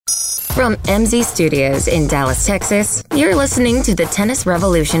From MZ Studios in Dallas, Texas, you're listening to the Tennis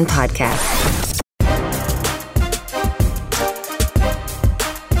Revolution podcast.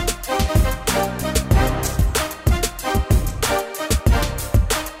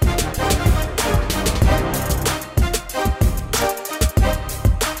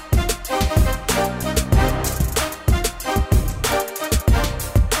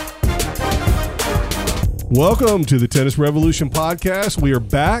 Welcome to the Tennis Revolution podcast. We are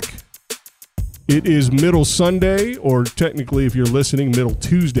back. It is Middle Sunday, or technically, if you're listening, Middle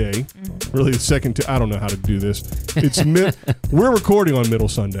Tuesday. Really, the second. I don't know how to do this. It's we're recording on Middle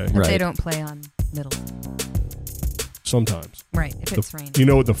Sunday. But they don't play on Middle. Sometimes. Right, if it's raining. You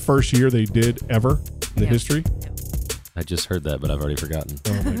know what the first year they did ever in the history? No. I just heard that, but I've already forgotten.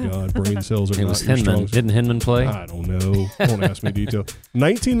 Oh my God, brain cells are It not was your Hinman. strongest. Didn't Hinman play? I don't know. Don't ask me detail.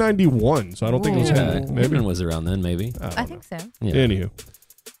 1991, so I don't think it was Ooh. Hinman. Maybe. Hinman was around then, maybe. I think so. Yeah. Anywho,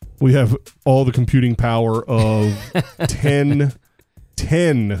 we have all the computing power of 10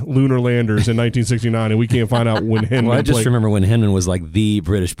 lunar landers in 1969, and we can't find out when Hinman Well, I just played. remember when Hinman was like the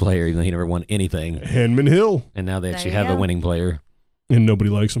British player, even though he never won anything. Hinman Hill, And now they There actually you have go. a winning player. and nobody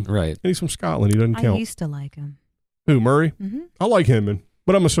likes him. Right. And he's from Scotland. He doesn't I count. used to like him. Who, Murray? Mm-hmm. I like Hinman,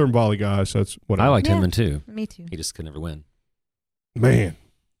 but I'm a certain volley guy, so that's what I liked Yeah. Hinman too. Me too. He just could never win. Man,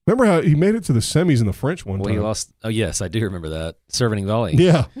 remember how he made it to the semis in the French one Well, time? he lost. Oh, yes, I do remember that. Serving volley.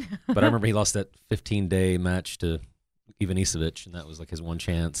 Yeah. But I remember he lost that 15-day match to Ivanisevic, and that was like his one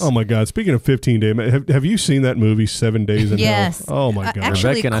chance. Oh my God! Speaking of 15-day, have you seen that movie 7 Days in Yes. Hell? Oh my God! Actually,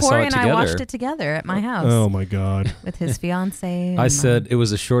 Rebecca and I saw Corey it and I together. watched it together at my house Oh my God! with his fiance. I said it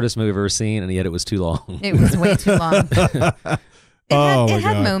was the shortest movie I've ever seen, and yet it was too long. it was way too long. Oh, my It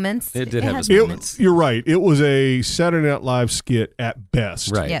had God. moments. It did have its had moments. You're right. It was a Saturday Night Live skit at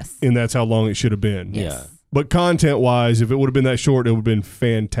best. Right. Yes. And that's how long it should have been. Yes. Yeah. But content-wise, if it would have been that short, it would have been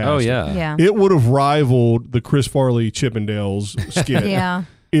fantastic. Oh, yeah. Yeah. It would have rivaled the Chris Farley Chippendales skit Yeah.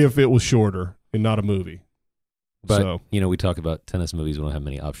 if it was shorter and not a movie. But, So. you know, we talk about tennis movies. We don't have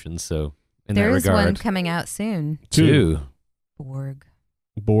many options. So, in There that is one regard, coming out soon. Two. Borg.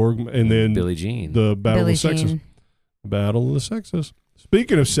 Borg, and then Billie Jean. the Battle Billie of the Sexes. Jean. Battle of the Sexes.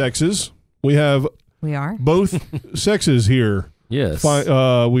 Speaking of sexes, we have We are. both sexes here. Yes.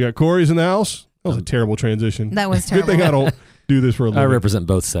 We got Corey's in the house. That was a terrible transition. That was Good terrible. thing I don't do this for a I living. represent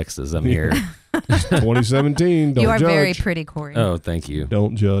both sexes. I'm here. 2017. Don't You are judge. very pretty, Corey. Oh, thank you.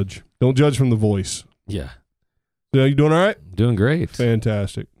 Don't judge. Don't judge from the voice. Yeah. So you doing all right? Doing great.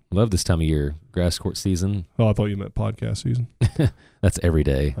 Fantastic. Love this time of year. Grass court season. Oh, I thought you meant podcast season. That's every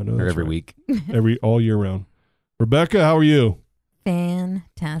day I know or that's every right. week. All year round. Rebecca, how are you?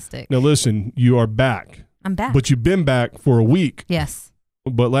 Fantastic. Now listen, you are back, I'm back. but you've been back for a week. Yes.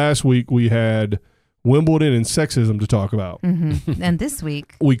 But last week we had Wimbledon and sexism to talk about. Mm-hmm. And this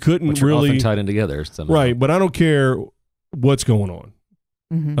week, We couldn't Which are really often tied in together somehow. right, but I don't care what's going on.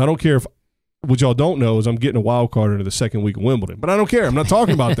 mm-hmm. I don't care if what y'all don't know is I'm getting a wild card into the second week of Wimbledon. But I don't care. I'm not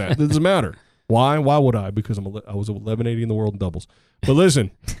talking about that. It doesn't matter. Why? Why would I? Because I was 1180 in the world in doubles. But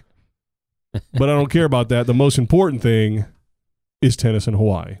listen, but I don't care about that. The most important thing is tennis in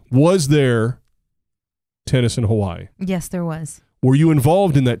Hawaii. Was there tennis in Hawaii? yes, there was. Were you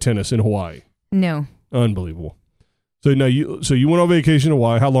involved in that tennis in Hawaii? No. Unbelievable. So now you went on vacation to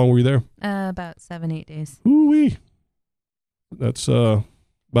Hawaii. How long were you there? About 7-8 days. Ooh-wee. That's about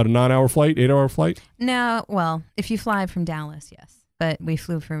a 9-hour flight, 8-hour flight. No, well, if you fly from Dallas, yes. But we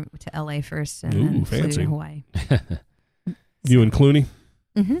flew to LA first and Ooh, then fancy. flew to Hawaii. You and Clooney?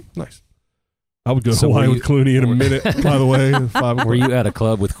 Mm-hmm. Nice. I would go to So Hawaii were with Clooney in a minute, by the way. 5 o'clock. Were you at a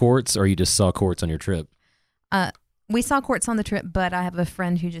club with courts, or you just saw courts on your trip? We saw courts on the trip, but I have a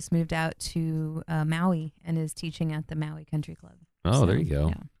friend who just moved out to Maui and is teaching at the Maui Country Club. Oh, So, there you go.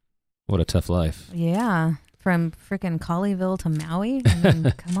 Yeah. What a tough life. Yeah. From freaking Colleyville to Maui? I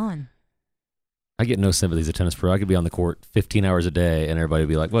mean, come on. I get no sympathy as a tennis pro. I could be on the court 15 hours a day, and everybody would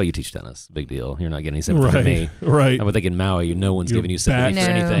be like, well, you teach tennis. Big deal. You're not getting any sympathy from me. Right. I would think in Maui, no one's Your giving you sympathy back-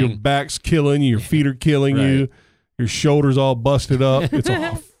 for No. Your anything. back's killing you. Your feet are killing you. Your shoulders all busted up. It's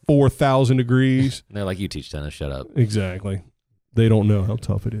 4,000 degrees. They're like, you teach tennis. Shut up. Exactly. They don't know how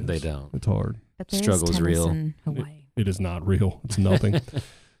tough it is. They don't. It's hard. But there is Struggle's tennis real. in Hawaii. It is not real. It's nothing.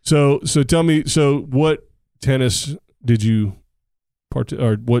 So tell me, what tennis did you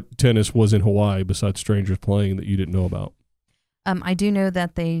or what tennis was in Hawaii besides strangers playing that you didn't know about? I do know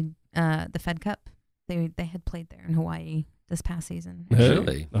that the Fed Cup, they had played there in Hawaii this past season.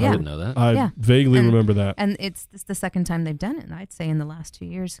 Really? I Yeah. didn't know that. I Yeah. vaguely And- remember that. And it's the second time they've done it, I'd say, in the last 2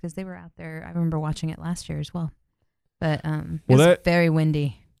 years, because they were out there. I remember watching it last year as well. But it was very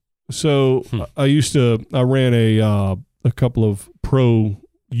windy. So I ran a couple of pro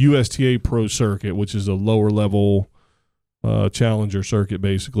USTA Pro Circuit, which is a lower level challenger circuit,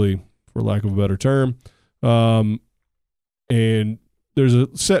 basically, for lack of a better term. And there's a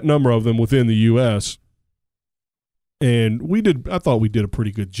set number of them within the U.S. And I thought we did a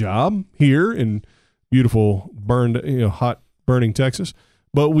pretty good job here in beautiful, hot, burning Texas.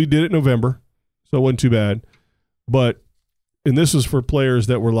 But we did it in November, so it wasn't too bad. And this was for players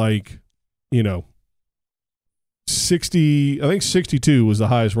that were like, 60, I think 62 was the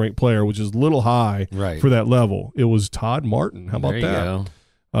highest ranked player, which is a little high for that level. It was Todd Martin. How about that?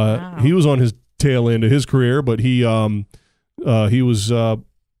 Wow. He was on his tail end of his career, but he was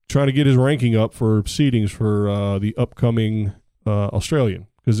trying to get his ranking up for seedings for the upcoming Australian,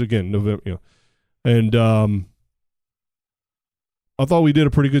 because again, November. And I thought we did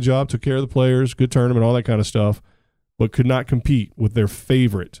a pretty good job, took care of the players, good tournament, all that kind of stuff, but could not compete with their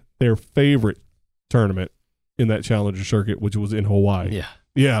favorite tournament in that challenger circuit, which was in Hawaii.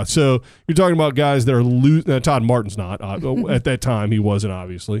 Yeah. So you're talking about guys that are losing. Todd Martin's not at that time. He wasn't,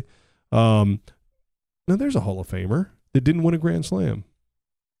 obviously. Now there's a Hall of Famer that didn't win a Grand Slam.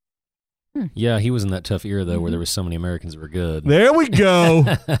 Yeah, he was in that tough era though, where there were so many Americans that were good. There we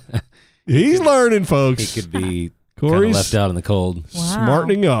go. He's learning, folks. He could be Corey's left out in the cold. Wow.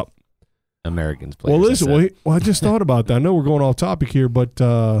 Smartening up. Americans players. Well, listen. I just thought about that. I know we're going off topic here, but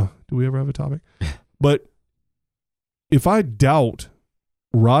do we ever have a topic? But if I doubt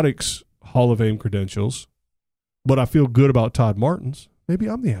Roddick's Hall of Fame credentials, but I feel good about Todd Martin's, maybe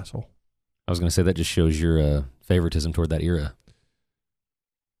I'm the asshole. I was going to say that just shows your favoritism toward that era.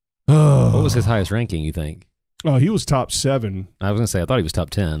 What What was his highest ranking, you think? Oh, he was top 7. I was going to say, I thought he was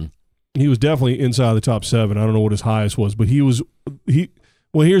top 10. He was definitely inside the top 7. I don't know what his highest was, but here's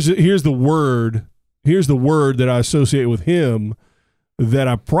the word that I associate with him that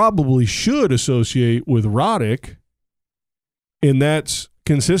I probably should associate with Roddick, and that's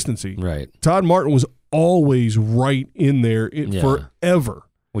consistency. Right. Todd Martin was always right in there forever.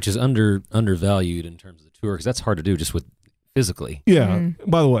 Which is undervalued in terms of the tour, because that's hard to do just with physically. Yeah.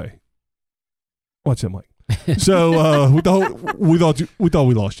 By the way, watch that, Mike. So we thought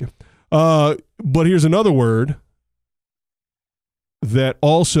we lost you. But here's another word that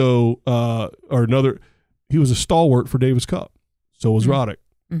also, he was a stalwart for Davis Cup. So was Roddick.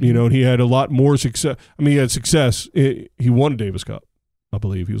 Mm-hmm. And he had a lot more success. I mean, he had success. He won Davis Cup. I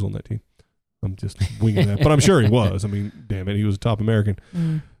believe he was on that team. I'm just winging that. But I'm sure he was. I mean, damn it, he was a top American.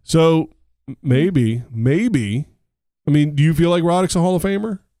 Mm. So maybe. I mean, do you feel like Roddick's a Hall of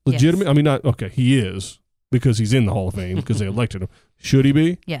Famer? Legitimate? Yes. I mean, not, okay, he is, because he's in the Hall of Fame, because they elected him. Should he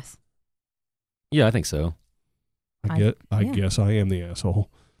be? Yes. Yeah, I think so. I guess I am the asshole.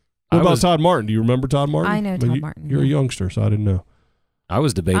 What about Todd Martin? Do you remember Todd Martin? I know Todd Martin. You're a youngster, so I didn't know. I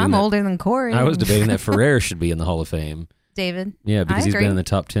was debating. I'm older than Corey. I was debating that Ferrer should be in the Hall of Fame. David. Yeah, because he's been in the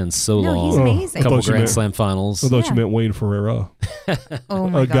top 10 so long. He's amazing. A couple Grand Slam finals. I thought you meant Wayne Ferreira. Oh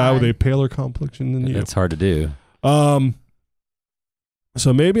my a guy God. with a paler complexion than you. It's hard to do.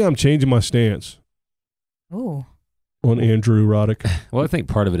 So maybe I'm changing my stance Oh. on Andrew Roddick. Well, I think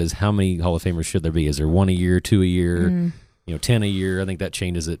part of it is how many Hall of Famers should there be? Is there 1 a year, 2 a year, 10 a year? I think that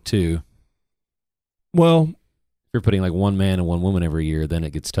changes it too. Well, if you're putting like one man and one woman every year, then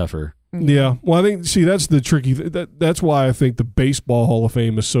it gets tougher. yeah. Well, I think, that's the tricky that's why I think the Baseball Hall of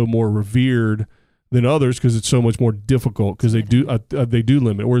Fame is so more revered than others, because it's so much more difficult, because they do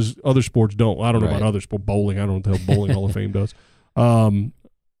limit, whereas other sports don't. I don't know about other sports. Bowling, I don't know what the hell Bowling Hall of Fame does. I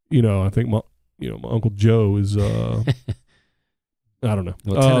think my Uncle Joe is I don't know.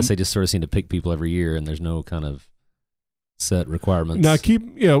 Well, tennis, they just sort of seem to pick people every year, and there's no kind of set requirements.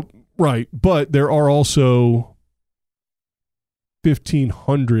 Now right, but there are also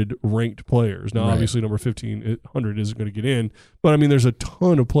 1,500 ranked players. Now, obviously, number 1,500 isn't going to get in, but I mean, there's a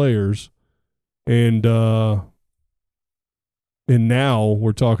ton of players, and now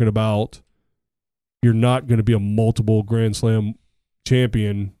we're talking about you're not going to be a multiple Grand Slam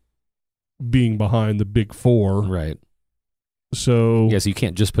champion being behind the big four. Right. So yes, you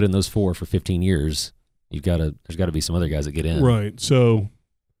can't just put in those 4 for 15 years. There's got to be some other guys that get in. Right. So,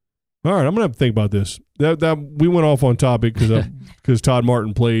 all right, I'm gonna have to think about this. That we went off on topic because Todd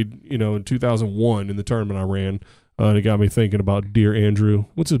Martin played, in 2001 in the tournament I ran, and it got me thinking about dear Andrew.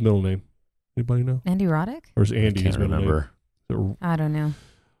 What's his middle name? Anybody know? Andy Roddick? Or is Andy his middle remember. name? I don't know.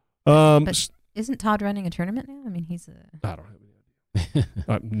 But isn't Todd running a tournament now? I mean, he's a... I don't have any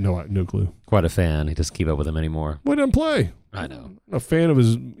idea. No clue. Quite a fan. He doesn't keep up with him anymore. Why doesn't play? I know. I'm a fan of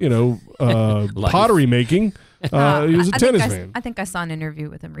his, pottery making. He was a tennis fan. I think I saw an interview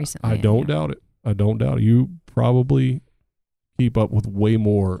with him recently. I don't doubt it. You probably keep up with way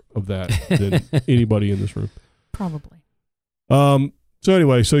more of that than anybody in this room. Probably. So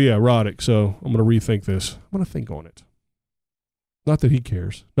anyway, Roddick. So I'm going to rethink this. I'm going to think on it. Not that he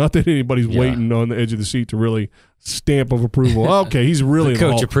cares. Not that anybody's waiting on the edge of the seat to really stamp of approval. Okay, he's really the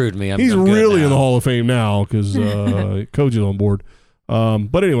coach approved me. He's really in the Hall of Fame now because coach is on board.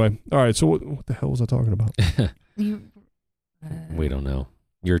 But anyway, all right. So what the hell was I talking about? We don't know.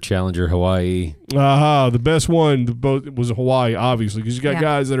 Your challenger, Hawaii. The best one was Hawaii, obviously, because you got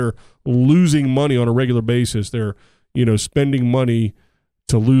guys that are losing money on a regular basis. They're spending money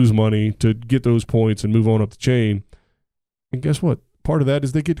to lose money to get those points and move on up the chain. And guess what? Part of that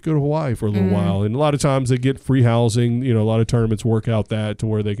is they get to go to Hawaii for a little while. And a lot of times they get free housing. A lot of tournaments work out that to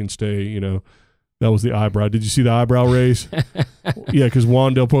where they can stay. That was the eyebrow. Did you see the eyebrow raise? Yeah, because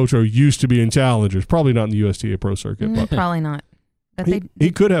Juan Del Potro used to be in Challengers. Probably not in the USTA Pro Circuit. But probably not. But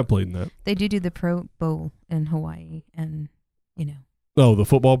he could have played in that. They do the Pro Bowl in Hawaii. And, Oh, the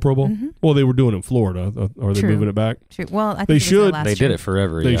football Pro Bowl? Mm-hmm. Well, they were doing it in Florida. Are they moving it back? True. Well, I think they should. They did it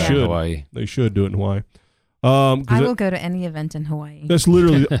forever. They should. In Hawaii. They should do it in Hawaii. I will go to any event in Hawaii. That's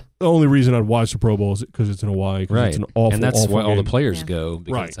literally the only reason I'd watch the Pro Bowl is because it's in Hawaii. Right. It's an awful, and that's why all the game. players go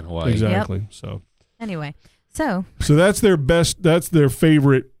because it's in Hawaii. Exactly. Yep. So anyway, so that's their best. That's their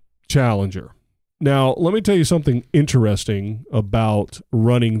favorite challenger. Now, let me tell you something interesting about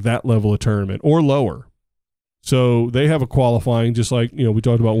running that level of tournament or lower. So they have a qualifying, just like we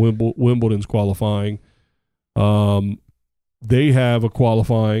talked about Wimbledon's qualifying. They have a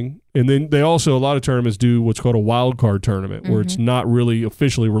qualifying, and then they also, a lot of tournaments do what's called a wild card tournament, where it's not really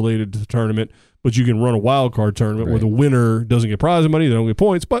officially related to the tournament, but you can run a wild card tournament where the winner doesn't get prize money, they don't get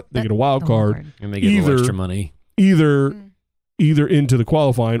points, but they get a wild card. And they get a little extra money. Either into the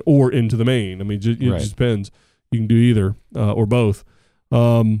qualifying or into the main. I mean, it just depends. You can do either or both.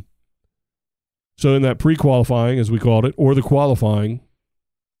 So in that pre-qualifying, as we called it, or the qualifying,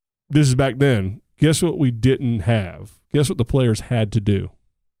 this is back then. Guess what we didn't have? Guess what the players had to do?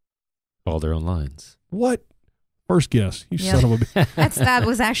 Call their own lines. What? First guess. You son of a bitch. That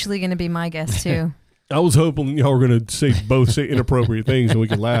was actually going to be my guess, too. I was hoping y'all were going to say inappropriate things and we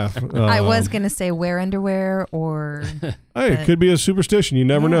could laugh. I was going to say wear underwear or... Hey, it could be a superstition. You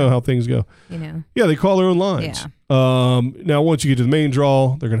never know how things go. Yeah, they call their own lines. Yeah. Now, once you get to the main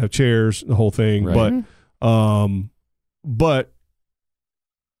draw, they're going to have chairs, the whole thing. Right. But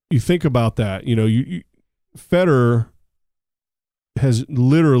you think about that. Federer has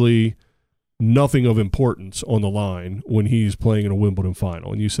literally nothing of importance on the line when he's playing in a Wimbledon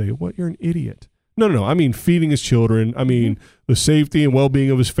final. And you say, what? You're an idiot. No. I mean, feeding his children. I mean, the safety and well-being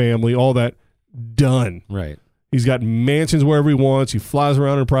of his family, all that done. Right. He's got mansions wherever he wants. He flies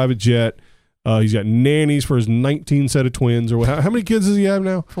around in a private jet. He's got nannies for his 19 set of twins. Or how many kids does he have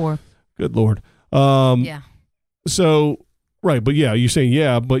now? 4. Good Lord. Yeah. So, right. But yeah, you're saying, you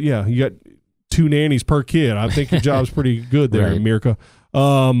got 2 nannies per kid. I think your job's pretty good there, Mirka.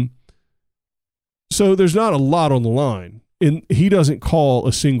 So there's not a lot on the line. And he doesn't call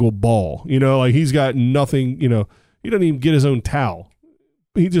a single ball. Like he's got nothing, he doesn't even get his own towel.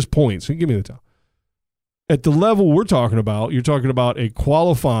 He just points. Give me the towel. At the level we're talking about, you're talking about a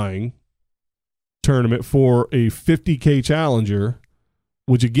qualifying tournament for a 50K challenger,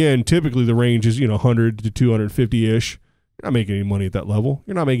 which again, typically the range is, 100 to 250-ish. You're not making any money at that level.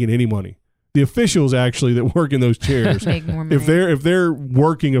 You're not making any money. The officials actually that work in those chairs, make more money. if they're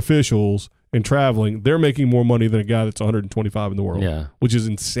working officials and traveling, they're making more money than a guy that's 125 in the world. Yeah. Which is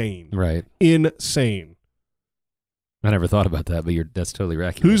insane. Right. Insane. I never thought about that, but that's totally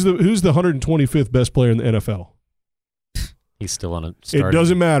accurate. Who's the 125th best player in the NFL? He's still on a starting. It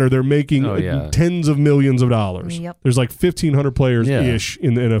doesn't matter. They're making tens of millions of dollars. Yep. There's like 1,500 players ish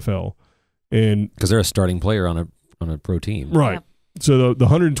in the NFL, and because they're a starting player on a pro team, right? Yep. So the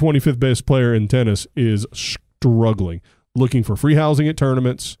 125th best player in tennis is struggling, looking for free housing at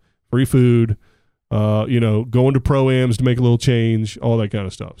tournaments, free food, going to pro-ams to make a little change, all that kind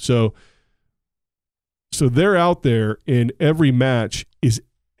of stuff. So they're out there, and every match is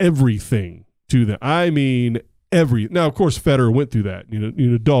everything to them. I mean, now, of course, Federer went through that.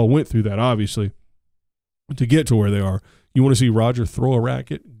 Nadal went through that, obviously, to get to where they are. You want to see Roger throw a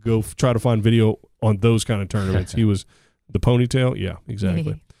racket? Go try to find video on those kind of tournaments. He was the ponytail. Yeah,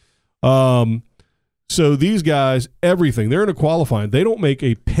 exactly. So these guys, everything. They're in a qualifying. They don't make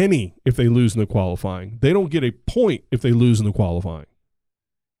a penny if they lose in the qualifying. They don't get a point if they lose in the qualifying.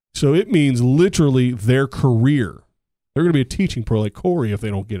 So it means literally their career. They're going to be a teaching pro like Corey if they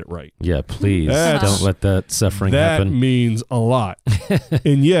don't get it right. Yeah, please don't let that suffering happen. That means a lot.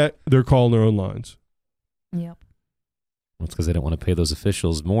 And yet they're calling their own lines. Yep. Well, it's because they don't want to pay those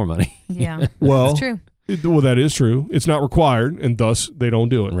officials more money. Yeah. Well, that's true. Well, that is true. It's not required, and thus they don't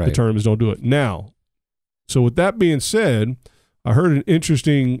do it. Right. The tournaments don't do it. Now, so with that being said, I heard an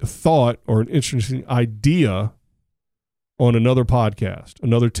interesting thought or an interesting idea on another podcast,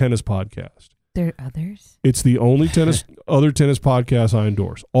 another tennis podcast. There are others? It's the only other tennis podcast I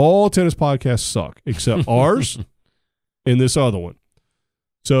endorse. All tennis podcasts suck except ours and this other one.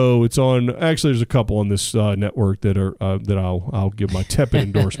 So it's on. Actually, there's a couple on this network that are that I'll give my tepid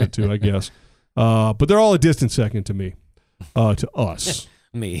endorsement to, I guess. But they're all a distant second to me, to us.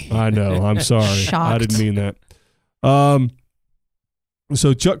 Me. I know. I'm sorry. Shocked. I didn't mean that.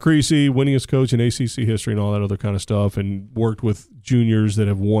 So Chuck Creasy, winningest coach in ACC history and all that other kind of stuff, and worked with juniors that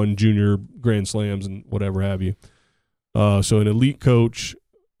have won junior Grand Slams and whatever have you. So an elite coach,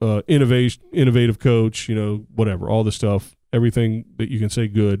 innovative coach, whatever, all the stuff, everything that you can say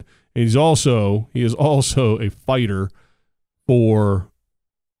good. And he is also a fighter for,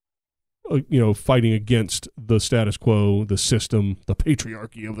 fighting against the status quo, the system, the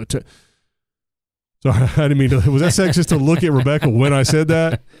patriarchy of the. Sorry, I didn't mean to. Was that sexist to look at Rebecca when I said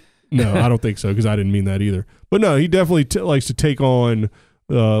that? No, I don't think so, because I didn't mean that either. But no, he definitely likes to take on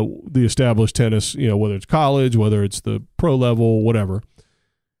the established tennis, whether it's college, whether it's the pro level, whatever.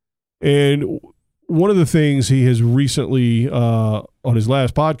 And one of the things he has recently, on his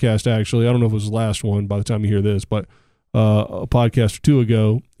last podcast, actually, I don't know if it was his last one by the time you hear this, but a podcast or two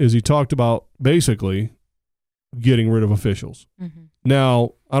ago, is he talked about basically getting rid of officials. Mm-hmm.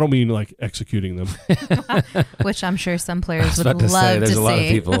 Now, I don't mean like executing them. Which I'm sure some players would love there's to a lot of see.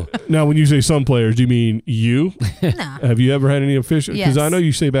 people. Now, when you say some players, do you mean you? Nah. Have you ever had any officials? Because Yes. I know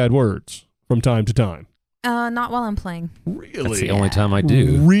you say bad words from time to time. Not while I'm playing. Really? That's the only time I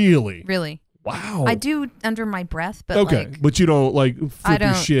do. Really? Really. Wow. I do under my breath, but Okay, like, but you don't like flip your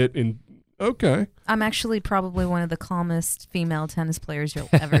don't. shit and okay. I'm actually probably one of the calmest female tennis players you'll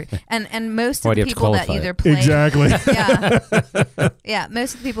ever. And most Why of do the you have to people that qualify either it? play Exactly. yeah,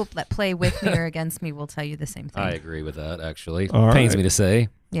 most of the people that play with me or against me will tell you the same thing. I agree with that, actually. All Pains right. me to say.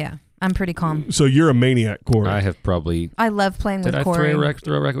 Yeah, I'm pretty calm. So you're a maniac, Corey. I have probably. I love playing Did with I Corey. throw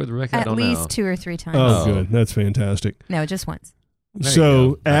a record with Rebecca? I At don't least know. 2 or 3 times. Oh, Oh. good. That's fantastic. No, just once. There you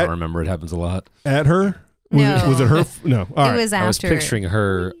So go. I don't remember. It happens a lot. at her? No. Was it her? No. All It right. was I was after. picturing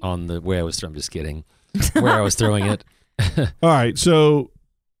her on the way I was. I'm just kidding. Where I was throwing it. All right. So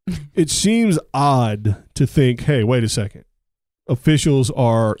it seems odd to think, hey, wait a second. Officials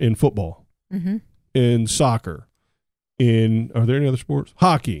are in football, Mm-hmm. in soccer, are there any other sports?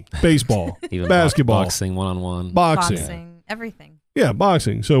 Hockey, baseball, Even basketball, boxing, one-on-one. boxing. Everything. Yeah,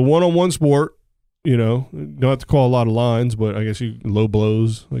 boxing. So one-on-one sport, don't have to call a lot of lines, but I guess low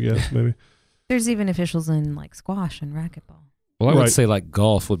blows, I guess, maybe. There's even officials in like squash and racquetball. Well, I Right. would say like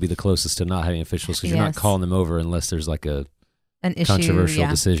golf would be the closest to not having officials because you're not Yes. calling them over unless there's like a An issue. controversial Yeah.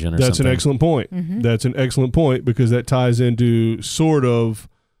 decision or That's something. an excellent point. Mm-hmm. That's an excellent point because that ties into not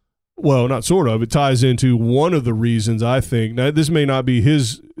sort of, it ties into one of the reasons I think, now this may not be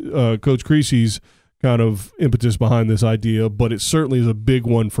his, Coach Creasy's kind of impetus behind this idea, but it certainly is a big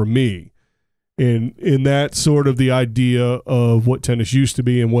one for me. And in that sort of the idea of what tennis used to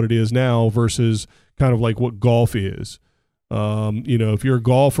be and what it is now versus kind of like what golf is. If you're a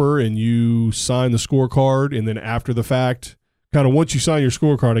golfer and you sign the scorecard and then after the fact, kind of once you sign your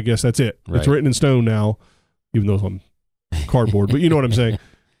scorecard, I guess that's it. It's Right. written in stone now, even though it's on cardboard, but you know what I'm saying.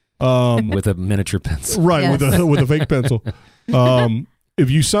 with a miniature pencil. Right, Yes. with a fake pencil. If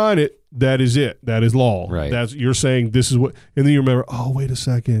you sign it, that is it. That is law. Right. You're saying this is what, and then you remember, oh, wait a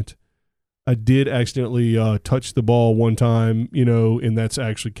second. I did accidentally touch the ball one time, and that's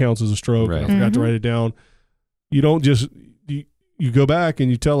actually counts as a stroke. Right. I forgot to Mhm. write it down. You don't just, you go back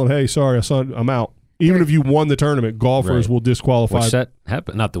and you tell them, hey, sorry, I'm out. Even if you won the tournament, golfers Right. will disqualify. Which that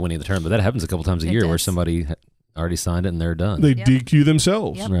happened, not the winning of the tournament, but that happens a couple times a It year where does. somebody already signed it and they're done. They Yep. DQ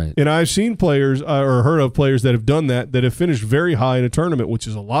themselves. Yep. Right. And I've seen players or heard of players that have done that have finished very high in a tournament, which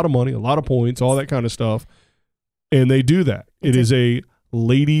is a lot of money, a lot of points, all that kind of stuff. And they do that. It is a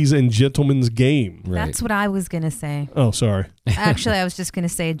ladies and gentlemen's game. Right. That's what I was going to say. Oh, sorry. Actually, I was just going to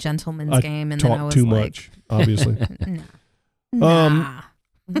say gentleman's I game. And then I Talk was too like, much, obviously. nah.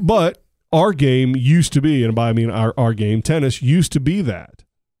 But our game used to be, and by I mean our game, tennis, used to be that.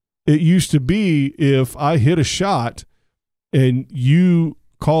 It used to be if I hit a shot and you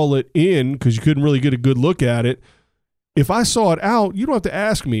call it in because you couldn't really get a good look at it, if I saw it out, you don't have to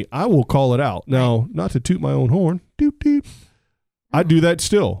ask me. I will call it out. Now, not to toot my own horn, doop, doop. I do that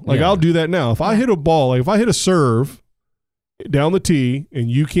still. Like, Yeah. I'll do that now. If I hit a ball, like if I hit a serve down the tee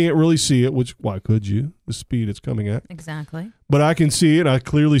and you can't really see it, which, why could you? The speed it's coming at. Exactly. But I can see it. I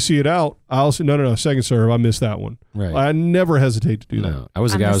clearly see it out. I'll say, no, second serve. I missed that one. Right. I never hesitate to do that. No. I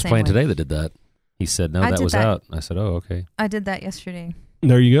was a I'm guy the I was same playing way. today that did that. He said, no, I that did was that. out. I said, oh, okay. I did that yesterday.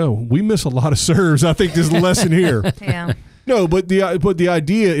 There you go. We miss a lot of serves. I think there's a lesson here. Yeah. No, but the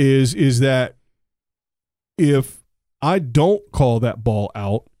idea is that if I don't call that ball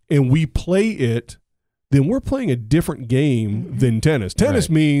out and we play it, then we're playing a different game than tennis. Tennis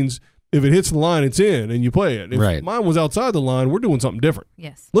means if it hits the line, it's in, and you play it. If mine was outside the line, we're doing something different.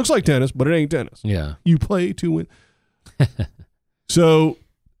 Yes. Looks like tennis, but it ain't tennis. Yeah. You play to win. So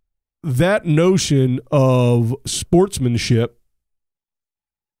that notion of sportsmanship,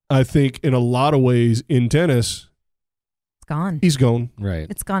 I think in a lot of ways in tennis, it's gone. He's gone. Right.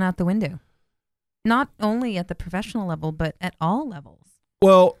 It's gone out the window. Not only at the professional level, but at all levels.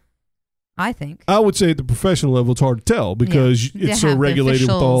 Well, I think. I would say at the professional level, it's hard to tell because it's so regulated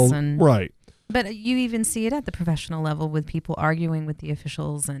with all. Right. But you even see it at the professional level with people arguing with the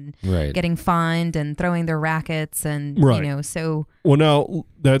officials and right. getting fined and throwing their rackets and, right. you know, so. Well, now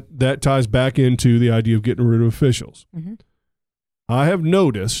that ties back into the idea of getting rid of officials. Mm-hmm. I have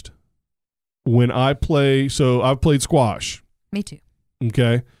noticed when I play, so I've played squash. Me too.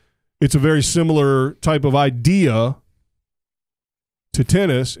 Okay. It's a very similar type of idea to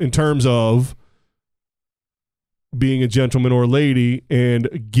tennis in terms of being a gentleman or a lady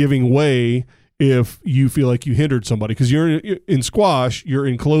and giving way if you feel like you hindered somebody. Because you're in squash, you're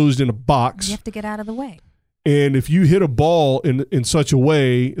enclosed in a box. You have to get out of the way. And if you hit a ball in such a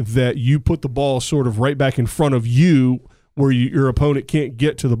way that you put the ball sort of right back in front of you where your opponent can't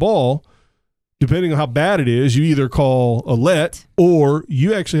get to the ball, depending on how bad it is, you either call a let or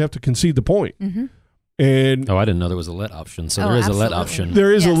you actually have to concede the point. Mm-hmm. And I didn't know there was a let option. So there is absolutely. a let option.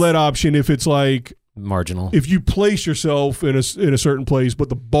 There is a let option if it's like marginal. If you place yourself in a certain place, but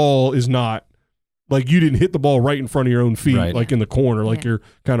the ball is not, like you didn't hit the ball right in front of your own feet, right. like in the corner, like you're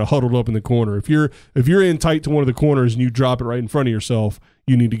kind of huddled up in the corner. If you're in tight to one of the corners and you drop it right in front of yourself,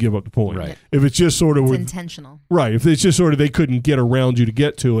 you need to give up the point. Right. If it's just sort of intentional. Right. If it's just sort of they couldn't get around you to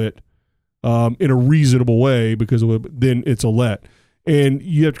get to it in a reasonable way because then it's a let. And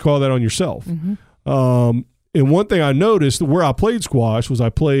you have to call that on yourself. Mm-hmm. And one thing I noticed where I played squash was I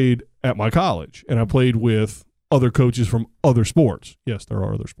played at my college, and I played with other coaches from other sports. Yes, there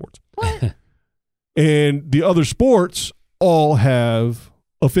are other sports. What? And the other sports all have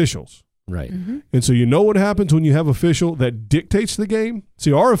officials. Right. Mm-hmm. And so you know what happens when you have official that dictates the game?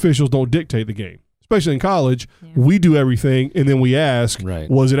 See, our officials don't dictate the game. Especially in college, we do everything, and then we ask,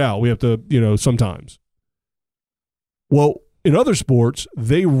 was it out? We have to, sometimes. Well, in other sports,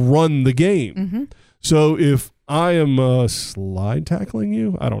 they run the game. Mm-hmm. So if I am slide tackling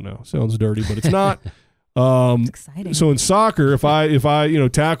you, I don't know, sounds dirty, but it's not. It's exciting. So in soccer, if I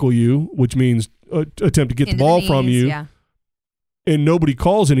tackle you, which means attempt to get the ball from you, and nobody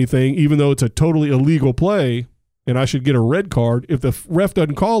calls anything, even though it's a totally illegal play, and I should get a red card, if the ref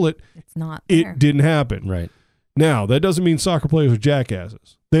doesn't call it, it's not there. It didn't happen. Right. Now, that doesn't mean soccer players are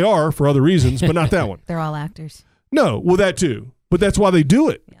jackasses. They are for other reasons, but not that one. They're all actors. No, well, that too. But that's why they do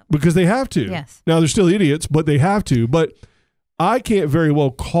it, because they have to. Yes. Now, they're still idiots, but they have to. But I can't very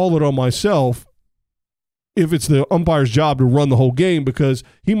well call it on myself if it's the umpire's job to run the whole game, because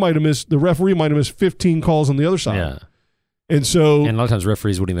the referee might have missed 15 calls on the other side. Yeah. And so, and a lot of times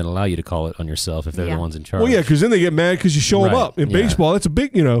referees wouldn't even allow you to call it on yourself if they're the ones in charge. Well, yeah, because then they get mad because you show them up. In baseball, that's a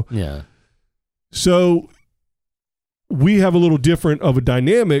big, Yeah. So we have a little different of a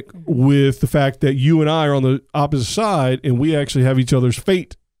dynamic with the fact that you and I are on the opposite side, and we actually have each other's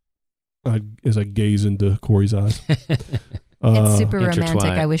fate. As I gaze into Corey's eyes. It's super romantic.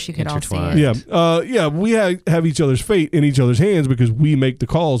 I wish you could all see it. Yeah, we have each other's fate in each other's hands because we make the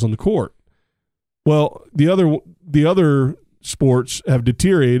calls on the court. Well, the other sports have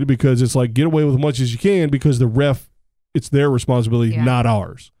deteriorated because it's like get away with as much as you can because the ref, it's their responsibility, not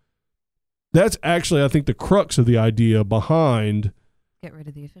ours. That's actually, I think, the crux of the idea behind getting rid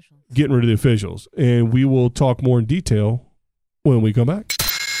of the officials. And we will talk more in detail when we come back.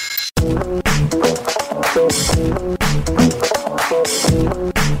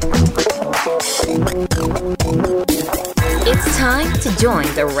 It's time to join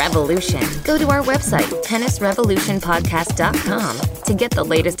the revolution. Go to our website, tennisrevolutionpodcast.com, to get the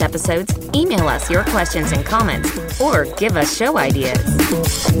latest episodes, email us your questions and comments, or give us show ideas.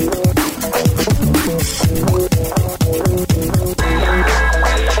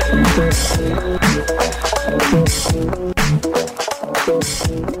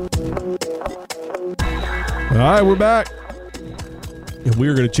 All right, we're back. And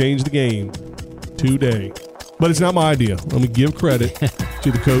we're going to change the game today. But it's not my idea. Let me give credit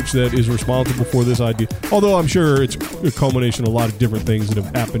to the coach that is responsible for this idea. Although I'm sure it's a culmination of a lot of different things that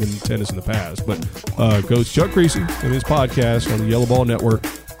have happened in tennis in the past. But Coach Chuck Creasy and his podcast on the Yellow Ball Network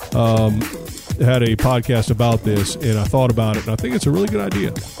had a podcast about this, and I thought about it, and I think it's a really good idea.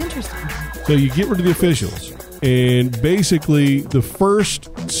 Interesting. So you get rid of the officials. And basically, the first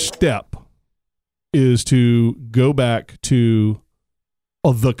step is to go back to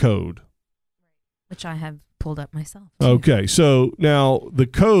the code. Which I have pulled up myself. Okay, so now the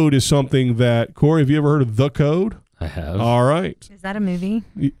code is something that, Corey, have you ever heard of the code? I have. All right. Is that a movie?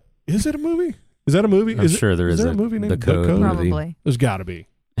 Is it a movie? Is that a movie? I'm sure there is there a movie named The Code. movie? Probably. There's got to be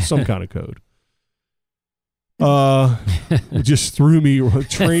some kind of code. It just threw me.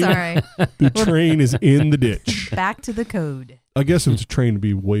 Sorry. The train is in the ditch. Back to the code. I guess it was a train to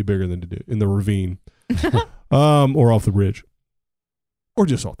be way bigger than to do in the ravine, or off the ridge, or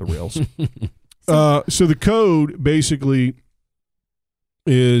just off the rails. So the code basically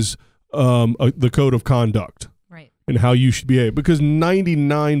is the code of conduct, right? And how you should behave, because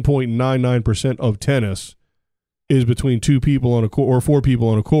 99.99% of tennis is between two people on a court or four people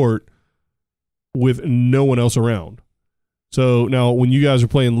on a court with no one else around. So now, when you guys are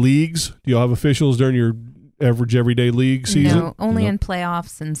playing leagues, do y'all have officials during your average everyday league season? No, only in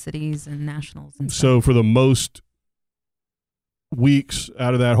playoffs and cities and nationals and stuff. So for the most weeks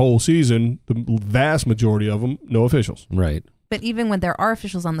out of that whole season, the vast majority of them, no officials. Right. But even when there are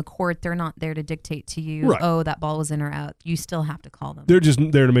officials on the court, they're not there to dictate to you, Right. oh, that ball was in or out. You still have to call them. They're just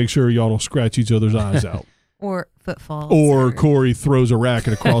there to make sure y'all don't scratch each other's eyes out. Or footfalls. Or Corey throws a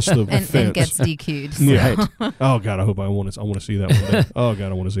racket across the fence. and gets DQ'd. So. Yeah. Oh God, I hope I want to see that one day. Oh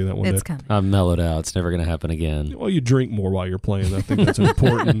God, I want to see that one It's day. coming. I'm mellowed out. It's never going to happen again. Well, you drink more while you're playing. I think that's an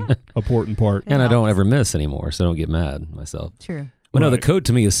important part. And I don't ever miss anymore, so I don't get mad myself. True. Well, no, the Right. code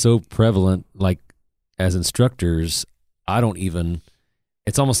to me is so prevalent. Like, as instructors, I don't even.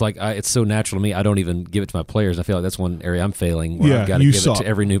 It's almost like it's so natural to me. I don't even give it to my players. I feel like that's one area I'm failing. Where Yeah, I've got to you give suck. it to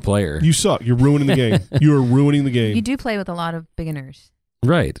every new player. You suck. You're ruining the game. You are ruining the game. You do play with a lot of beginners.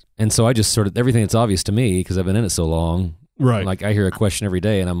 Right. And so I just sort of everything that's obvious to me because I've been in it so long. Right. Like I hear a question every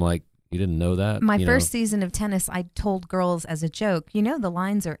day, and I'm like, "You didn't know that?" My You first know? season of tennis, I told girls as a joke, the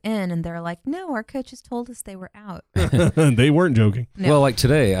lines are in. And they're like, no, our coaches told us they were out. They weren't joking. No. Well, like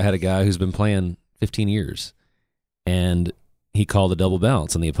today, I had a guy who's been playing 15 years, and he called a double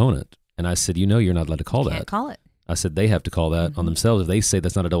bounce on the opponent. And I said, you're not allowed to call Can't that. call it. I said, they have to call that on themselves. If they say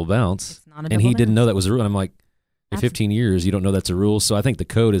that's not a double bounce, It's not a and double he didn't know bounce. that was a rule. And I'm like, in 15 years, you don't know that's a rule. So I think the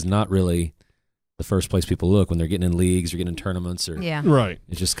code is not really the first place people look when they're getting in leagues or getting in tournaments. Or Yeah. Right.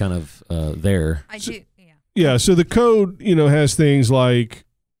 It's just kind of there. I do. Yeah. Yeah. So the code, has things like,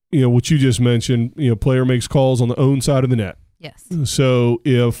 what you just mentioned. Player makes calls on the own side of the net. Yes. So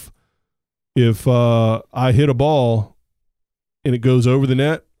if I hit a ball and it goes over the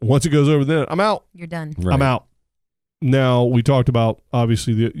net, once it goes over the net, I'm out. You're done. Right. I'm out. Now, we talked about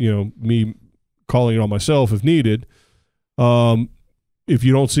obviously me calling it on myself if needed. If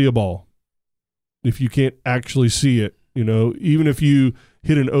you don't see a ball, if you can't actually see it, even if you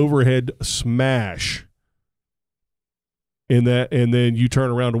hit an overhead smash and then you turn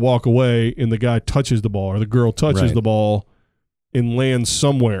around to walk away and the guy touches the ball or the girl touches Right. the ball and lands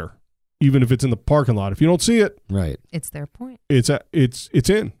somewhere, even if it's in the parking lot, if you don't see it, Right. It's their point. it's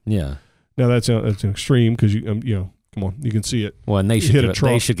in. Yeah. Now that's an extreme because come on, you can see it. Well, and they should Hit a give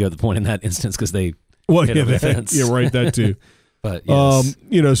truck. they should go to the point in that instance because they. Well, Hit yeah, over the fence. yeah, right, that too. But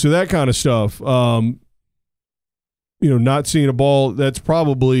yes. So that kind of stuff. Not seeing a ball, that's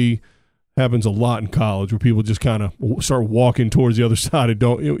probably happens a lot in college where people just kind of start walking towards the other side and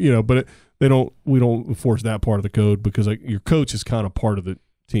don't, but we don't enforce that part of the code because your coach is kind of part of the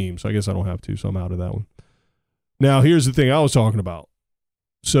team. So I guess I don't have to, so I'm out of that one. Now, here's the thing I was talking about.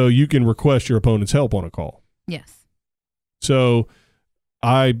 So you can request your opponent's help on a call. Yes. So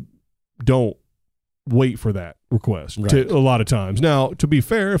I don't wait for that request Right. a lot of times. Now, to be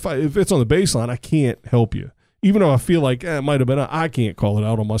fair, if it's on the baseline, I can't help you. Even though I feel like it might have been, I can't call it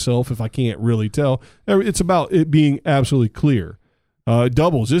out on myself if I can't really tell. It's about it being absolutely clear.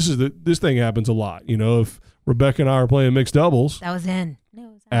 Doubles. This thing happens a lot. If Rebecca and I are playing mixed doubles That was in. No,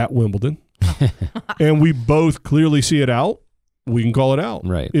 it was out. at Wimbledon, and we both clearly see it out, we can call it out.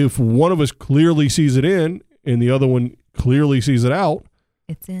 Right. If one of us clearly sees it in and the other one clearly sees it out,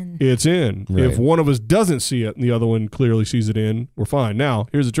 It's in. it's in. Right. If one of us doesn't see it and the other one clearly sees it in, we're fine. Now,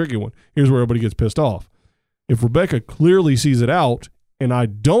 here's a tricky one. Here's where everybody gets pissed off. If Rebecca clearly sees it out and I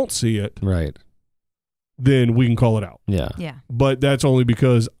don't see it, Right. then we can call it out. Yeah. Yeah. But that's only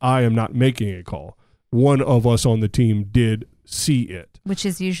because I am not making a call. One of us on the team did see it. Which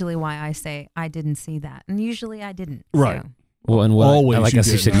is usually why I say I didn't see that. And usually I didn't. Right. So. Well, and Always I guess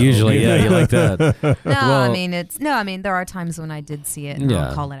you did. said usually. Yeah, you like that. No, Well- there are times when I did see it and Yeah.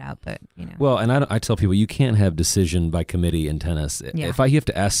 I'll call it out, but Well, and I tell people you can't have decision by committee in tennis. Yeah. If you have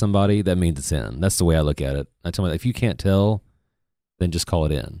to ask somebody, that means it's in. That's the way I look at it. I tell them if you can't tell, then just call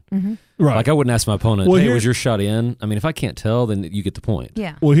it in. Mm-hmm. Right. Like I wouldn't ask my opponent, Well, hey, here- was your shot in? I mean, if I can't tell, then you get the point.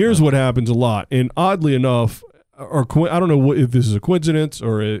 Yeah. Well, here's what happens a lot, and oddly enough, or I don't know if this is a coincidence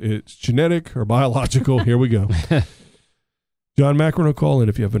or it's genetic or biological. Here we go. John Macron will call in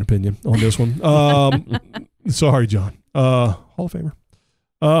if you have an opinion on this one. Sorry, John. Hall of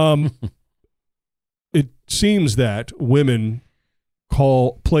Famer. It seems that women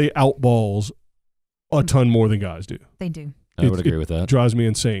play out balls a ton more than guys do. They do. I would agree with that. It drives me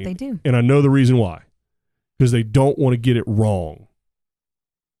insane. They do. And I know the reason why. Because they don't want to get it wrong.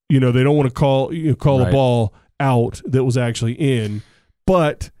 They don't want to call Right. a ball out that was actually in.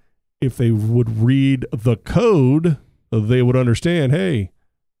 But if they would read the code, they would understand, hey,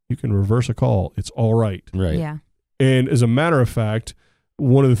 you can reverse a call. It's all right. Right. Yeah. And as a matter of fact,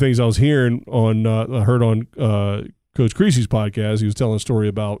 one of the things I was hearing I heard on Coach Creasy's podcast, he was telling a story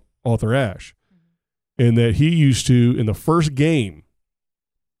about Arthur Ashe. And that he used to, in the first game,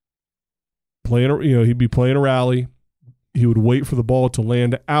 he'd be playing a rally. He would wait for the ball to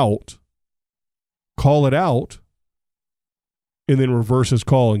land out, call it out, and then reverse his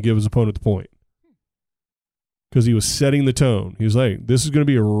call and give his opponent the point. Because he was setting the tone. He was like, this is going to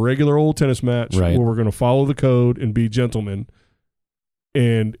be a regular old tennis match Right. where we're going to follow the code and be gentlemen.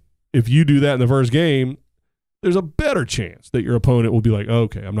 And if you do that in the first game, there's a better chance that your opponent will be like,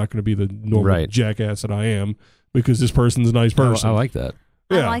 okay, I'm not going to be the normal Right. jackass that I am because this person's a nice person. I like that.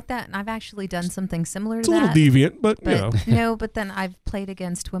 Yeah. I like that, and I've actually done something similar It's to a little that. deviant, but, But no, but then I've played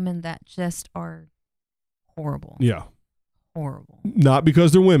against women that just are horrible. yeah. Horrible. Not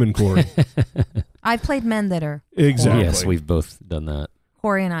because they're women, Corey. I've played men that are Exactly. Yes, we've both done that.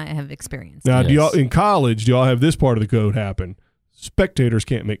 Corey and I have experienced. Now, it. do y'all Yes. in college? Do y'all have this part of the code happen? Spectators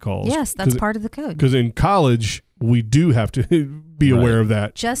can't make calls. Yes, that's part of the code. Because in college, we do have to be Right. aware of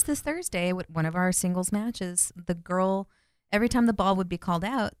that. Just this Thursday, with one of our singles matches, the girl, every time the ball would be called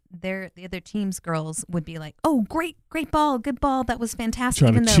out, the other team's girls would be like, "Oh, great ball, good ball, that was fantastic."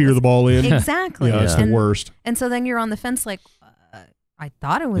 Trying even to though cheer it was- the ball in. Exactly. Yeah, that's Yeah. the worst. And so then you're on the fence, like, I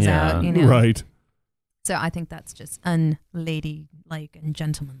thought it was Yeah. out, you know. Right. So I think that's just unladylike and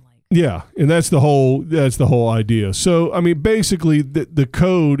gentlemanlike. Yeah, and that's the whole idea. So, I mean, basically, the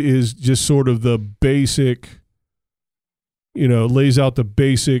code is just sort of the basic, lays out the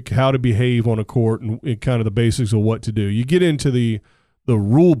basic how to behave on a court and kind of the basics of what to do. You get into the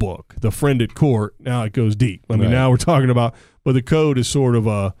rule book, the friend at court. Now it goes deep. I mean, Right. now we're talking about, but the code is sort of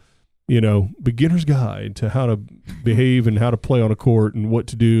a, beginner's guide to how to behave and how to play on a court and what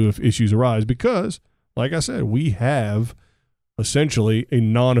to do if issues arise. Because, like I said, we have essentially a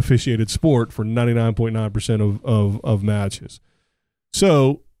non-officiated sport for 99.9% of matches.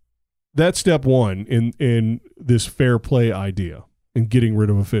 So that's step one in this fair play idea and getting rid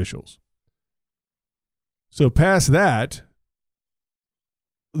of officials. So past that,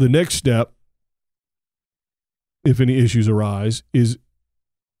 the next step, if any issues arise, is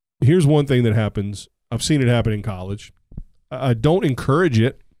here's one thing that happens. I've seen it happen in college. I don't encourage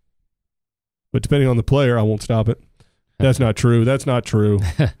it, but depending on the player, I won't stop it. That's not true. That's not true.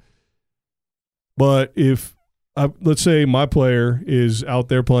 But let's say my player is out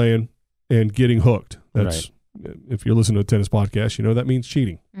there playing and getting hooked. That's if you're listening to a tennis podcast, that means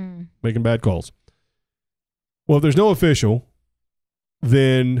cheating, making bad calls. Well, if there's no official,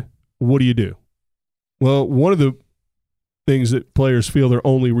 then what do you do? Well, one of the things that players feel their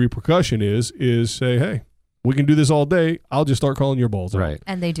only repercussion is say, hey, we can do this all day. I'll just start calling your balls out. Right.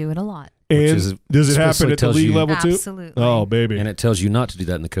 And they do it a lot. And does it happen explicitly at the tells league you- level too? Absolutely. Oh, baby. And it tells you not to do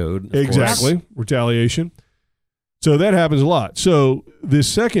that in the code. of Exactly. course. Retaliation. So that happens a lot. So this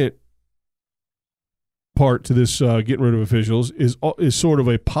second part to this getting rid of officials is sort of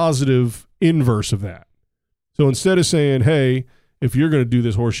a positive inverse of that. So instead of saying, hey, if you're going to do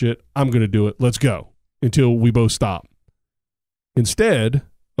this horse shit, I'm going to do it. Let's go until we both stop. Instead,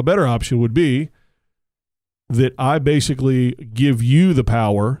 a better option would be that I basically give you the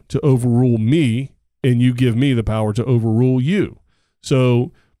power to overrule me and you give me the power to overrule you.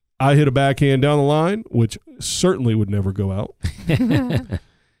 So I hit a backhand down the line, which certainly would never go out.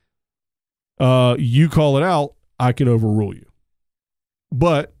 You call it out, I can overrule you.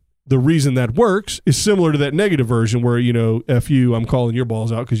 But the reason that works is similar to that negative version where, F you, I'm calling your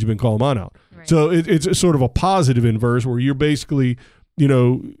balls out because you've been calling mine out. Right. So it's a sort of a positive inverse where you're basically,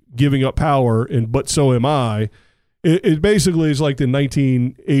 giving up power, but so am I. It basically is like the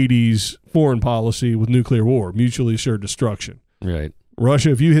 1980s foreign policy with nuclear war, mutually assured destruction. Right.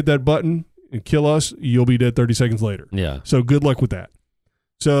 Russia, if you hit that button and kill us, you'll be dead 30 seconds later. Yeah. So good luck with that.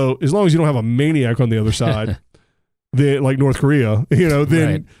 So as long as you don't have a maniac on the other side, then like North Korea, then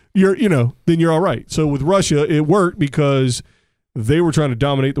Right. then you're all right. So with Russia, it worked because they were trying to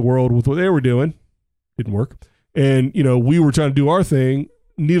dominate the world with what they were doing. Didn't work. And, we were trying to do our thing.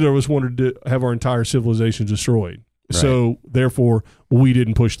 Neither of us wanted to have our entire civilization destroyed. Right. So, therefore, we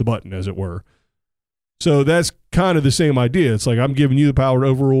didn't push the button, as it were. So that's kind of the same idea. It's like, I'm giving you the power to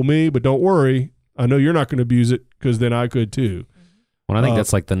overrule me, but don't worry. I know you're not going to abuse it because then I could too. Well, I think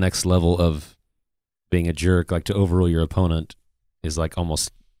that's like the next level of being a jerk, like to overrule your opponent is like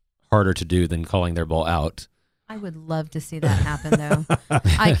almost harder to do than calling their ball out. I would love to see that happen, though.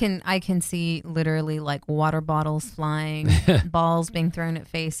 I can see literally like water bottles flying, balls being thrown at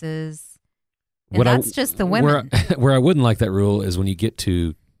faces. And that's just the women. Where I wouldn't like that rule is when you get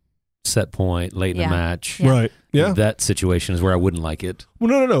to set point late in the match. Yeah. Right. Yeah. That situation is where I wouldn't like it.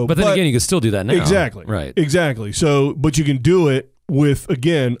 Well, no. But then again, you can still do that now. Exactly. Right. Exactly. So, but you can do it with,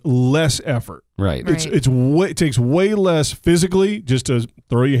 again, less effort. Right. It takes way less physically just to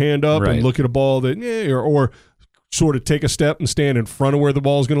throw your hand up and look at a ball that, or sort of take a step and stand in front of where the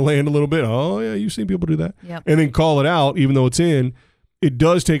ball is going to land a little bit. Oh, yeah, you've seen people do that. Yep. And then call it out, even though it's in. It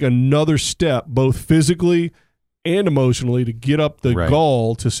does take another step, both physically and emotionally, to get up the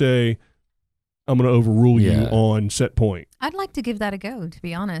gall to say, I'm going to overrule you on set point. I'd like to give that a go, to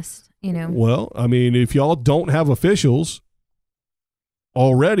be honest. Well, I mean, if y'all don't have officials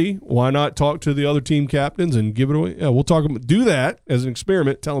already, why not talk to the other team captains and give it away? Yeah, we'll do that as an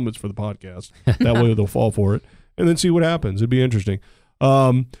experiment. Tell them it's for the podcast. That way they'll fall for it. And then see what happens. It'd be interesting.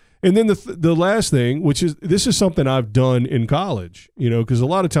 And then the last thing, this is something I've done in college, because a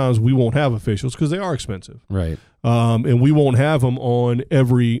lot of times we won't have officials because they are expensive. Right. And we won't have them on at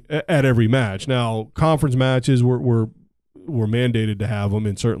every match. Now, conference matches we're mandated to have them,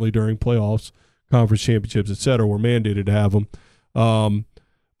 and certainly during playoffs, conference championships, et cetera, we're mandated to have them.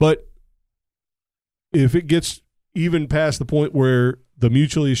 But if it gets even past the point where the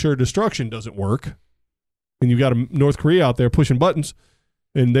mutually assured destruction doesn't work, and you've got a North Korea out there pushing buttons,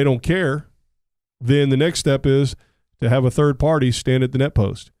 and they don't care, then the next step is to have a third party stand at the net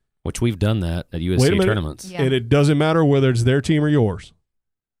post. Which we've done that at USC tournaments. Yeah. And it doesn't matter whether it's their team or yours.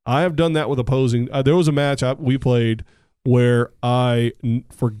 I have done that with opposing. There was a match we played where I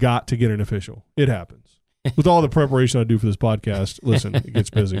forgot to get an official. It happens. With all the preparation I do for this podcast, listen, it gets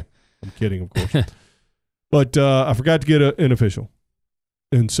busy. I'm kidding, of course. But I forgot to get an official.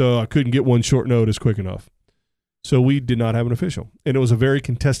 And so I couldn't get one short notice quick enough. So we did not have an official. And it was a very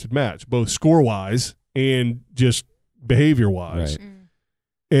contested match, both score-wise and just behavior-wise. Right.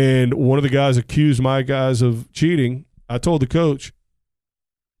 And one of the guys accused my guys of cheating. I told the coach,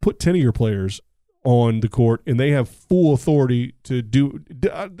 put 10 of your players on the court, and they have full authority to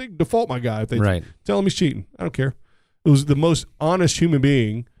they default my guy if they tell him he's cheating. I don't care. It was the most honest human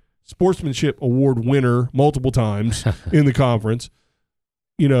being, sportsmanship award winner multiple times in the conference,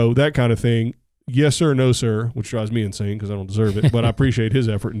 that kind of thing. Yes, sir, no, sir, which drives me insane because I don't deserve it. But I appreciate his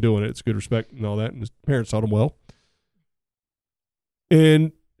effort in doing it. It's good respect and all that. And his parents taught him well.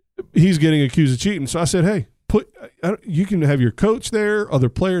 And he's getting accused of cheating. So I said, hey, you can have your coach there, other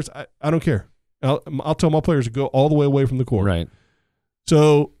players. I don't care. I'll tell my players to go all the way away from the court. Right.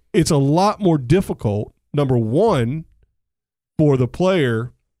 So it's a lot more difficult, number one, for the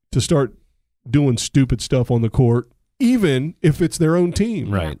player to start doing stupid stuff on the court, even if it's their own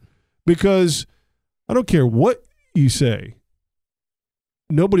team. Right. Because I don't care what you say.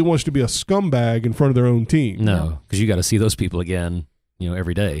 Nobody wants to be a scumbag in front of their own team. No, because you got to see those people again,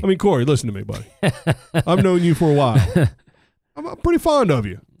 every day. I mean, Corey, listen to me, buddy. I've known you for a while. I'm pretty fond of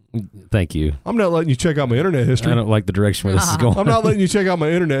you. Thank you. I'm not letting you check out my internet history. I don't like the direction where this is going. I'm not letting you check out my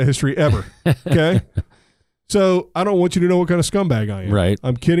internet history ever. Okay? So I don't want you to know what kind of scumbag I am. Right.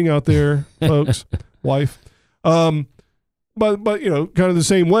 I'm kidding out there, folks, wife. But kind of the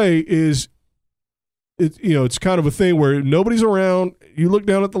same way is it's kind of a thing where nobody's around. You look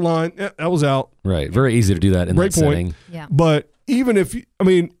down at the line. That was out. Right. Very easy to do that in that setting. Yeah. But even if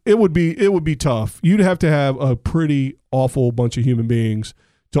it would be tough. You'd have to have a pretty awful bunch of human beings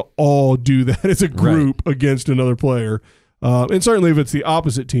to all do that as a group against another player. And certainly if it's the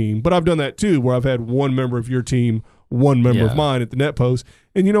opposite team. But I've done that too, where I've had one member of your team, one member of mine at the net post.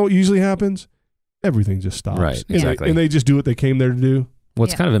 And you know what usually happens? Everything just stops. Right, exactly. And they just do what they came there to do. Well,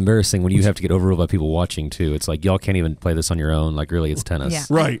 it's kind of embarrassing when you have to get overruled by people watching, too. It's like, y'all can't even play this on your own. Like, really, it's tennis. Yeah.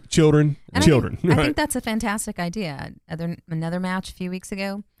 Right. Children. I think that's a fantastic idea. Another match a few weeks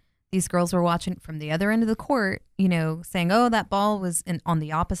ago, these girls were watching from the other end of the court, saying, oh, that ball was on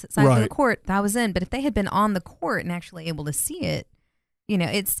the opposite side of the court. That was in. But if they had been on the court and actually able to see it,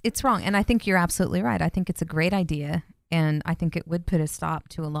 it's wrong. And I think you're absolutely right. I think it's a great idea. And I think it would put a stop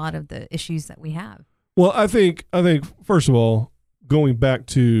to a lot of the issues that we have. Well, I think first of all, going back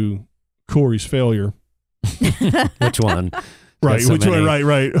to Corey's failure. Which one? Right. So Which one? many.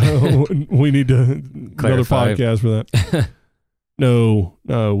 Right. We need to another Clarify. podcast for that. No,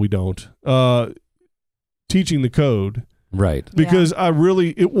 we don't. Teaching the code. Right. Because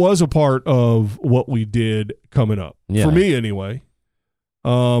it was a part of what we did coming up. Yeah. For me anyway.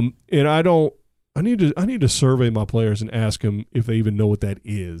 And I need to survey my players and ask them if they even know what that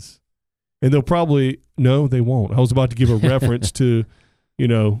is. And they'll probably, no, they won't. I was about to give a reference to,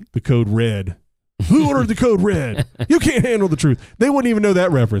 the code red. Who ordered the code red? You can't handle the truth. They wouldn't even know that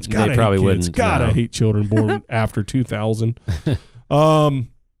reference. God, They probably wouldn't. God, No. I hate children born after 2000. Well,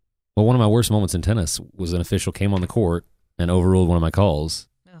 one of my worst moments in tennis was an official came on the court and overruled one of my calls.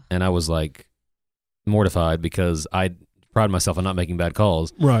 Ugh. And I was like mortified because I pride myself on not making bad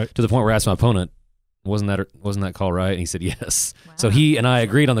calls, Right. to the point where I asked my opponent, wasn't that call right? And he said yes. Wow. So he and I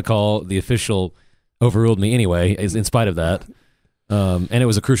agreed on the call. The official overruled me anyway, in spite of that. And it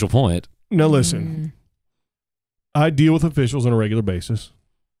was a crucial point. Now listen, I deal with officials on a regular basis.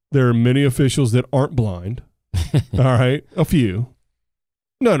 There are many officials that aren't blind. All right. A few.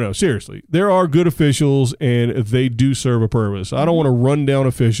 No, seriously. There are good officials and they do serve a purpose. I don't want to run down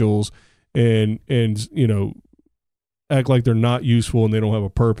officials and act like they're not useful and they don't have a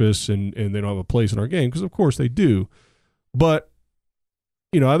purpose and they don't have a place in our game, because of course they do. But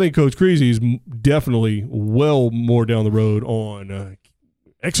I think Coach Creasy is definitely well more down the road on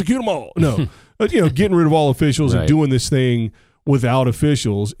execute them all. No, getting rid of all officials and Right. doing this thing without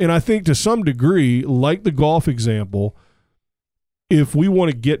officials. And I think to some degree, like the golf example, if we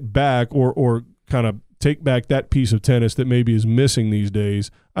want to get back or kind of take back that piece of tennis that maybe is missing these days,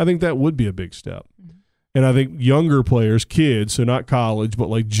 I think that would be a big step. And I think younger players, kids, so not college, but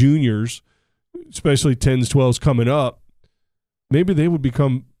like juniors, especially 10s, 12s coming up, maybe they would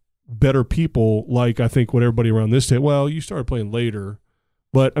become better people. Like I think what everybody around this table, well, you started playing later.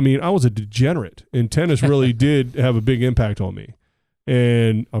 But, I mean, I was a degenerate, and tennis really did have a big impact on me.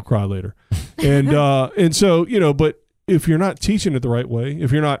 And I'll cry later. And so, but if you're not teaching it the right way,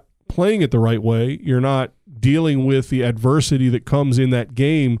 if you're not playing it the right way, you're not dealing with the adversity that comes in that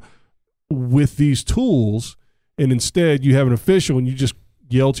game with these tools, and instead you have an official and you just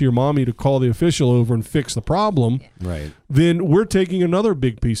yell to your mommy to call the official over and fix the problem, Right. then we're taking another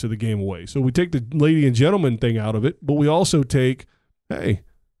big piece of the game away. So we take the lady and gentleman thing out of it, but we also take, hey,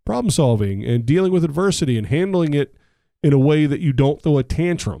 problem solving and dealing with adversity and handling it in a way that you don't throw a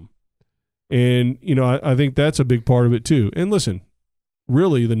tantrum. And, I think that's a big part of it too. And listen,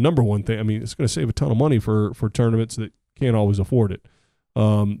 really the number one thing, I mean, it's going to save a ton of money for tournaments that can't always afford it,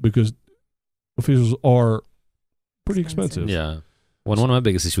 because officials are pretty expensive. Yeah. One of my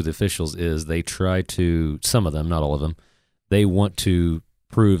biggest issues with officials is they try to, some of them, not all of them, they want to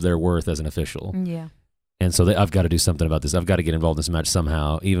prove their worth as an official. Yeah. And so I've got to do something about this. I've got to get involved in this match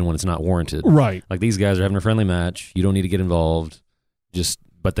somehow, even when it's not warranted. Right. Like these guys are having a friendly match. You don't need to get involved.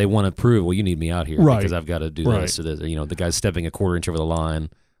 But they want to prove, well, you need me out here Right. because I've got to do Right. this or this. The guy's stepping a quarter inch over the line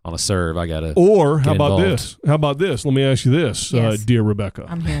on a serve. I got to. Or how get about involved. this? How about this? Let me ask you this, Yes. dear Rebecca.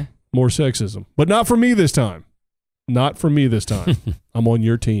 I'm here. More sexism. But not for me this time. Not for me this time. I'm on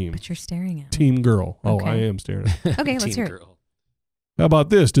your team. But you're staring at me. Team girl. Oh, Okay. I am staring at Okay, let's Team hear it. girl. How about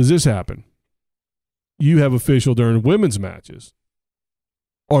this? Does this happen? You have official during women's matches.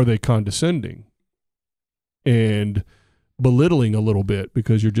 Are they condescending and belittling a little bit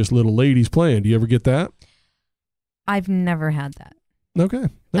because you're just little ladies playing? Do you ever get that? I've never had that. Okay.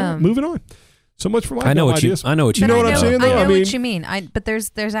 All right, moving on. So much for my I know what ideas. I know what you know But what I'm I saying, I though? know I mean- what you mean. But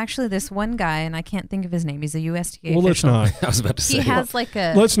there's actually this one guy, and I can't think of his name. He's a USTA Well, let's official. not. I was about to say. He has like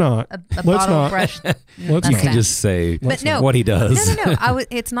a Let's not. a let's bottle not. brush. Let's you That's can bad. just say But no, what he does. No.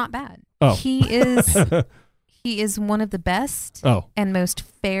 It's not bad. Oh. He is one of the best Oh, and most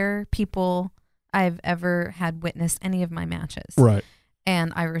fair people I've ever had witness any of my matches. right.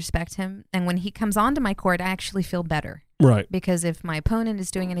 And I respect him. And when he comes onto my court, I actually feel better. Right. Because if my opponent is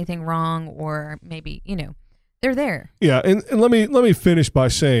doing anything wrong, or maybe, they're there. Yeah, and let me finish by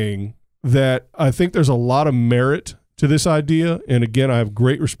saying that I think there's a lot of merit to this idea. And again, I have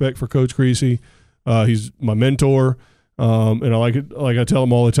great respect for Coach Creasy. He's my mentor, and I like it. Like I tell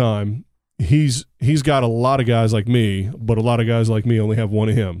him all the time, he's got a lot of guys like me, but a lot of guys like me only have one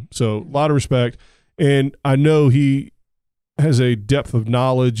of him. So a lot of respect, and I know he has a depth of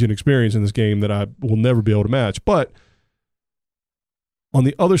knowledge and experience in this game that I will never be able to match. But on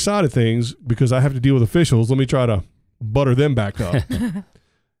the other side of things, because I have to deal with officials, let me try to butter them back up.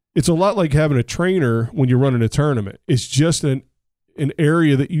 It's a lot like having a trainer when you're running a tournament. It's just an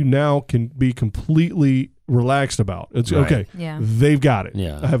area that you now can be completely relaxed about. It's Right. okay. Yeah. They've got it.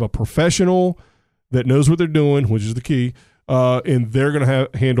 Yeah. I have a professional that knows what they're doing, which is the key. and they're going to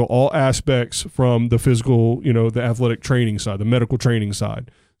handle all aspects from the physical, the athletic training side, the medical training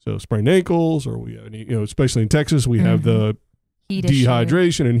side. So sprained ankles, or we have any, especially in Texas, we have the heat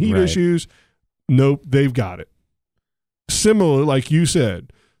dehydration and heat issues. Nope, they've got it. Similar, like you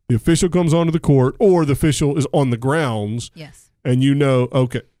said, the official comes onto the court, or the official is on the grounds. Yes. And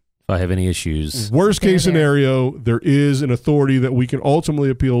okay. If I have any issues. Worst case scenario, there is an authority that we can ultimately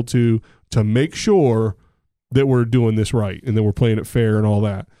appeal to make sure that we're doing this right and that we're playing it fair and all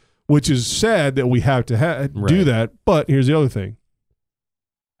that, which is sad that we have to do that. But here's the other thing.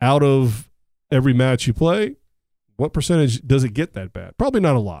 Out of every match you play, what percentage does it get that bad? Probably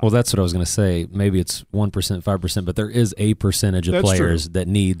not a lot. Well, that's what I was going to say. Maybe it's 1%, 5%, but there is a percentage of players that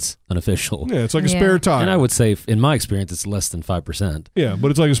needs an official. Yeah, it's like a spare tire. And I would say, in my experience, it's less than 5%. Yeah,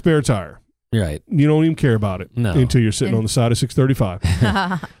 but it's like a spare tire. Right. You don't even care about it until you're sitting on the side of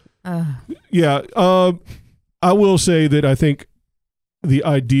 635. Yeah. I will say that I think the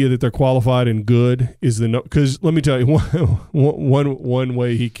idea that they're qualified and good is because let me tell you, one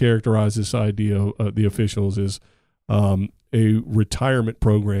way he characterized this idea of the officials is a retirement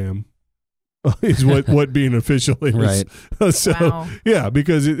program is what being an official is. Right. So yeah,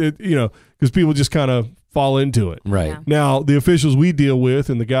 because because people just kind of fall into it. Right. Yeah. Now, the officials we deal with,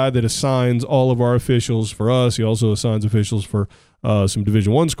 and the guy that assigns all of our officials for us, he also assigns officials for some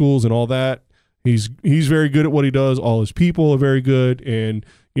Division I schools and all that. He's very good at what he does. All his people are very good, and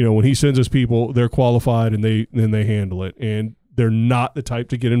when he sends us people, they're qualified and they handle it. And they're not the type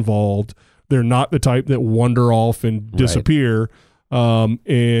to get involved. They're not the type that wander off and disappear.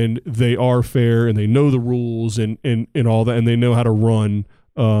 And they are fair, and they know the rules and all that, and they know how to run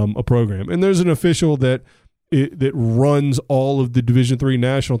a program. And there's an official that runs all of the Division III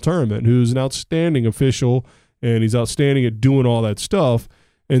national tournament, who's an outstanding official, and he's outstanding at doing all that stuff.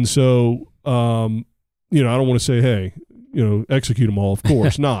 And so, I don't want to say, hey, execute them all. Of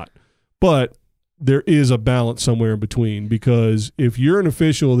course not. But there is a balance somewhere in between, because if you're an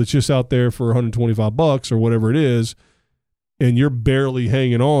official that's just out there for $125 or whatever it is, and you're barely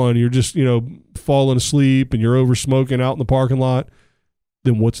hanging on, you're just, falling asleep and you're over smoking out in the parking lot,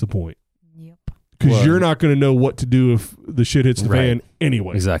 then what's the point? Yep. Because you're not going to know what to do if the shit hits the fan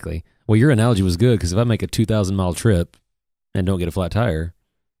anyway. Exactly. Well, your analogy was good, because if I make a 2,000-mile trip and don't get a flat tire,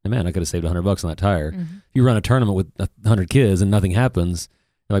 man, I could have saved $100 on that tire. Mm-hmm. You run a tournament with 100 kids and nothing happens,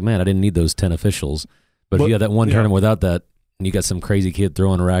 you're like, man, I didn't need those 10 officials. But if you had that one tournament without that, and you got some crazy kid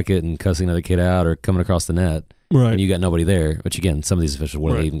throwing a racket and cussing another kid out or coming across the net, and you got nobody there, which again, some of these officials,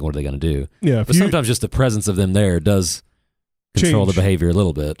 what are they going to do? Yeah, but sometimes just the presence of them there does control the behavior a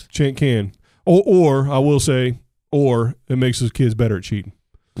little bit. Can. Or I will say, it makes those kids better at cheating.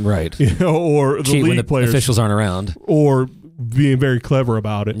 Right. Or the cheat league when the players, officials aren't around. Or being very clever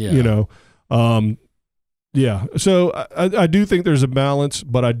about it, So I do think there's a balance,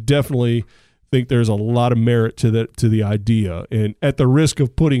 but I definitely think there's a lot of merit to the idea. And at the risk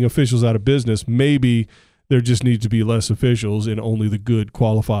of putting officials out of business, maybe there just needs to be less officials and only the good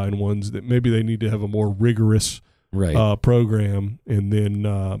qualifying ones. That maybe they need to have a more rigorous program, and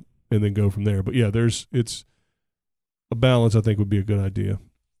then go from there. But yeah, it's a balance. I think would be a good idea,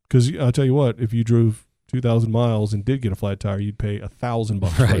 because I'll tell you what, if you drove 2,000 miles and did get a flat tire, you'd pay $1,000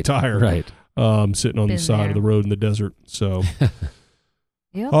 for a tire, sitting on the side of the road in the desert. So,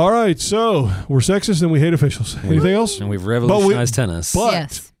 all right. So we're sexist and we hate officials. Anything else? And we've revolutionized tennis.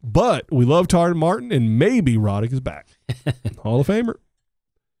 But we love Tard Martin, and maybe Roddick is back. Hall of Famer.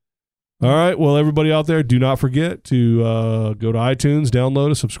 All right. Well, everybody out there, do not forget to go to iTunes,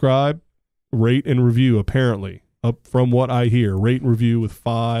 download it, subscribe, rate and review. Apparently, up from what I hear, rate and review with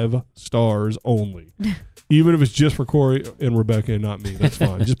 5 stars only. Even if it's just for Corey and Rebecca and not me, that's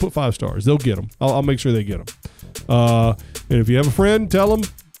fine. Just put 5 stars. They'll get them. I'll make sure they get them. And if you have a friend, tell them.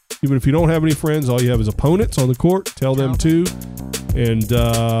 Even if you don't have any friends, all you have is opponents on the court. Tell them too. And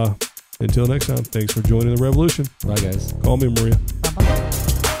until next time, thanks for joining the revolution. Bye, guys. Call me, Maria.